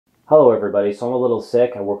Hello everybody, so I'm a little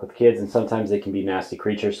sick, I work with kids and sometimes they can be nasty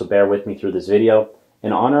creatures, so bear with me through this video.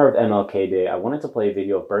 In honor of MLK Day, I wanted to play a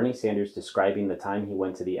video of Bernie Sanders describing the time he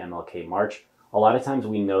went to the MLK March. A lot of times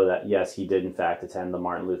we know that yes, he did in fact attend the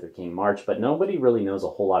Martin Luther King March, but nobody really knows a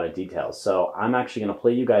whole lot of details. So I'm actually going to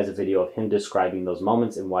play you guys a video of him describing those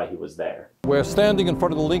moments and why he was there. We're standing in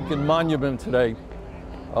front of the Lincoln Monument today,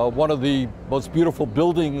 one of the most beautiful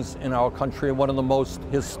buildings in our country and one of the most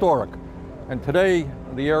historic. And today,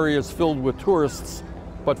 the area is filled with tourists,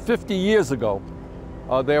 but 50 years ago,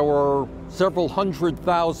 there were several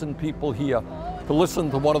 100,000 people here to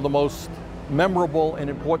listen to one of the most memorable and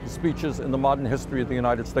important speeches in the modern history of the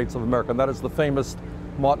United States of America. And that is the famous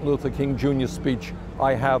Martin Luther King Jr. speech,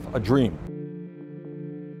 "I Have a Dream."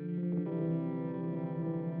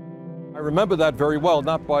 I remember that very well,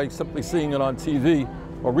 not by simply seeing it on TV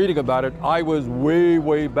or reading about it. I was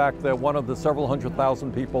way back there, one of the several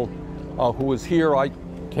 100,000 people who was here. I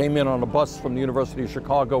came in on a bus from the University of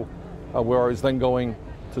Chicago, where I was then going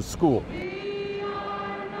to school.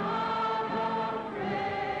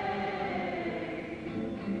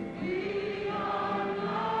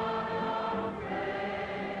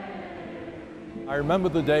 I remember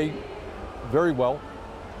the day very well,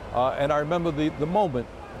 and I remember the moment,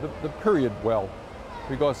 the period well,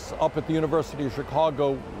 because up at the University of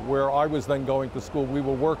Chicago, where I was then going to school, we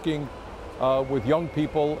were working with young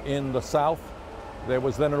people in the South. There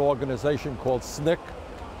was then an organization called SNCC,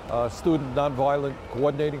 Student Nonviolent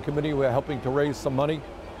Coordinating Committee. We were helping to raise some money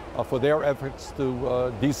for their efforts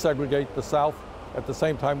to desegregate the South at the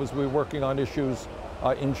same time as we were working on issues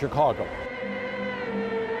in Chicago.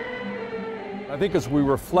 I think as we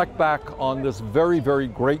reflect back on this very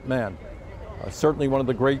great man, certainly one of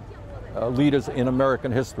the great leaders in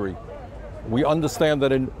American history, we understand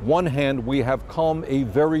that in one hand we have come a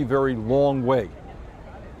very long way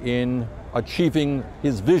in achieving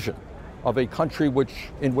his vision of a country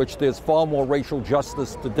in which there's far more racial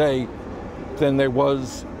justice today than there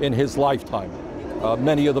was in his lifetime.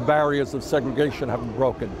 Many of the barriers of segregation have been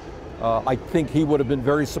broken. I think he would have been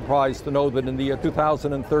very surprised to know that in the year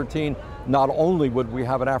 2013, not only would we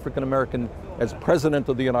have an African American as President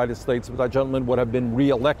of the United States, but that gentleman would have been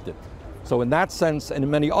re-elected. So in that sense, and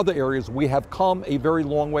in many other areas, we have come a very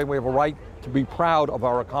long way. We have a right to be proud of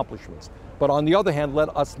our accomplishments. But on the other hand,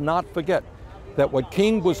 let us not forget that what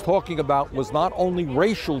King was talking about was not only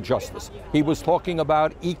racial justice, he was talking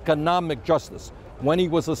about economic justice. When he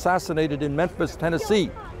was assassinated in Memphis,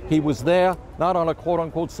 Tennessee, he was there not on a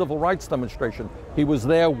quote-unquote civil rights demonstration. He was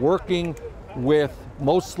there working with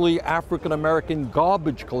mostly African-American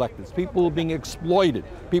garbage collectors, people who are being exploited,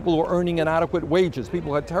 people who are earning inadequate wages, people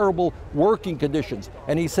who had terrible working conditions,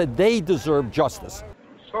 and he said they deserve justice.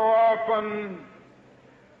 So often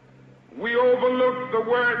we overlook the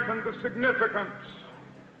worth and the significance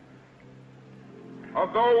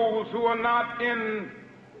of those who are not in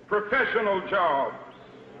professional jobs,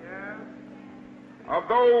 of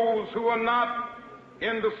those who are not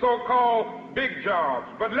in the so-called big jobs.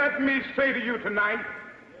 But let me say to you tonight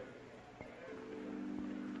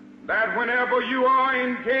that whenever you are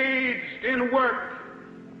engaged in work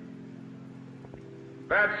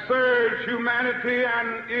that serves humanity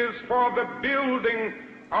and is for the building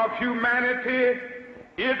of humanity,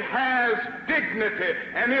 it has dignity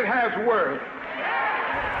and it has worth.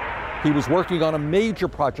 He was working on a major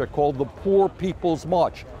project called the Poor People's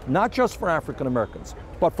March, not just for African Americans,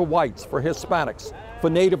 but for whites, for Hispanics, for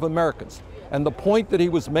Native Americans. And the point that he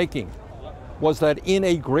was making was that in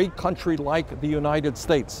a great country like the United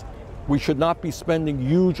States, we should not be spending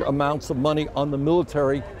huge amounts of money on the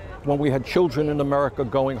military when we had children in America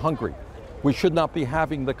going hungry. We should not be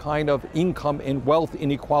having the kind of income and wealth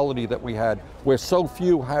inequality that we had, where so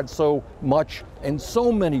few had so much and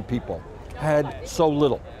so many people had so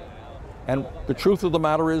little. And the truth of the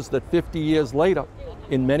matter is that 50 years later,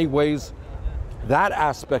 in many ways, that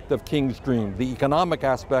aspect of King's dream, the economic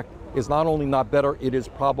aspect, is not only not better, it is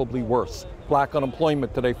probably worse. Black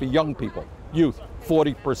unemployment today for young people, youth,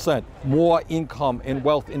 40%. More income and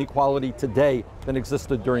wealth inequality today than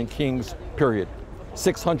existed during King's period.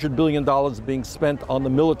 $600 billion being spent on the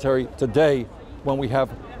military today when we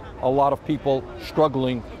have a lot of people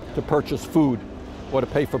struggling to purchase food or to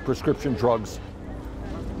pay for prescription drugs.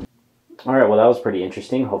 All right, well, that was pretty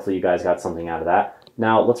interesting. Hopefully you guys got something out of that.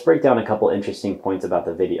 Now, let's break down a couple interesting points about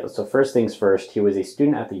the video. So first things first, he was a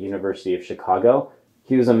student at the University of Chicago.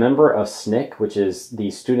 He was a member of SNCC, which is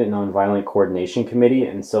the Student Nonviolent Coordination Committee.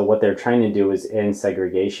 And so what they're trying to do is end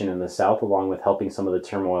segregation in the South, along with helping some of the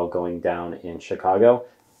turmoil going down in Chicago.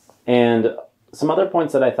 And Some other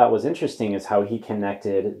points that I thought was interesting is how he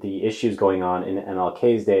connected the issues going on in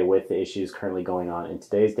MLK's day with the issues currently going on in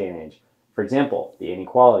today's day and age. For example, the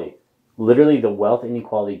inequality. Literally, the wealth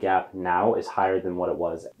inequality gap now is higher than what it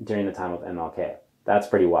was during the time of MLK. That's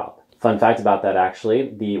pretty wild. Fun fact about that,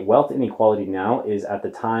 actually, the wealth inequality now is at the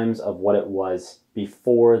times of what it was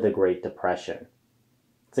before the Great Depression.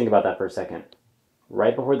 Think about that for a second.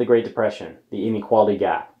 Right before the Great Depression, the inequality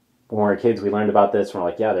gap. When we were kids, we learned about this, and we're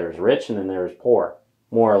like, yeah, there was rich and then there was poor,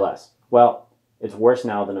 more or less. Well, it's worse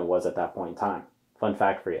now than it was at that point in time. Fun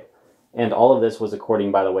fact for you. And all of this was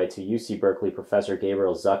according, by the way, to UC Berkeley professor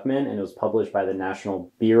Gabriel Zuckman, and it was published by the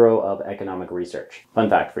National Bureau of Economic Research. Fun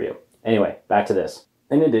fact for you. Anyway, back to this.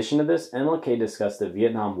 In addition to this, MLK discussed the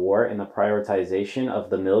Vietnam War and the prioritization of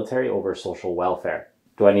the military over social welfare.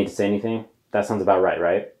 Do I need to say anything? That sounds about right,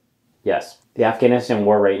 right? Yes. The Afghanistan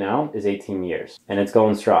war right now is 18 years, and it's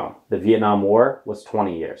going strong. The Vietnam War was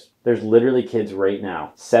 20 years. There's literally kids right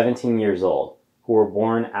now, 17 years old, who were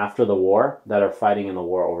born after the war that are fighting in the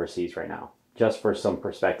war overseas right now, just for some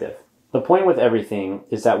perspective. The point with everything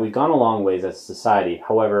is that we've gone a long ways as a society.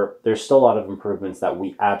 However, there's still a lot of improvements that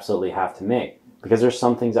we absolutely have to make, because there's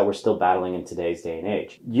some things that we're still battling in today's day and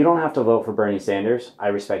age. You don't have to vote for Bernie Sanders. I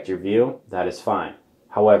respect your view. That is fine.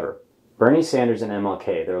 However, Bernie Sanders and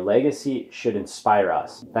MLK, their legacy should inspire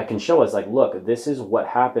us. That can show us, like, look, this is what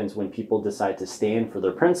happens when people decide to stand for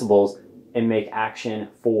their principles and make action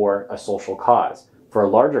for a social cause, for a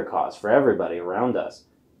larger cause, for everybody around us.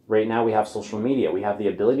 Right now we have social media. We have the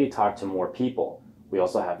ability to talk to more people. We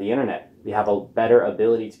also have the internet. We have a better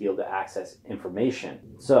ability to be able to access information.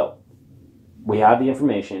 So we have the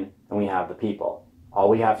information and we have the people. All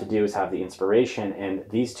we have to do is have the inspiration, and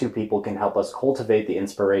these two people can help us cultivate the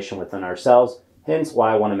inspiration within ourselves, hence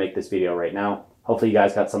why I want to make this video right now. Hopefully you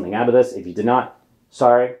guys got something out of this. If you did not,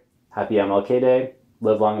 sorry. Happy MLK Day.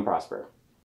 Live long and prosper.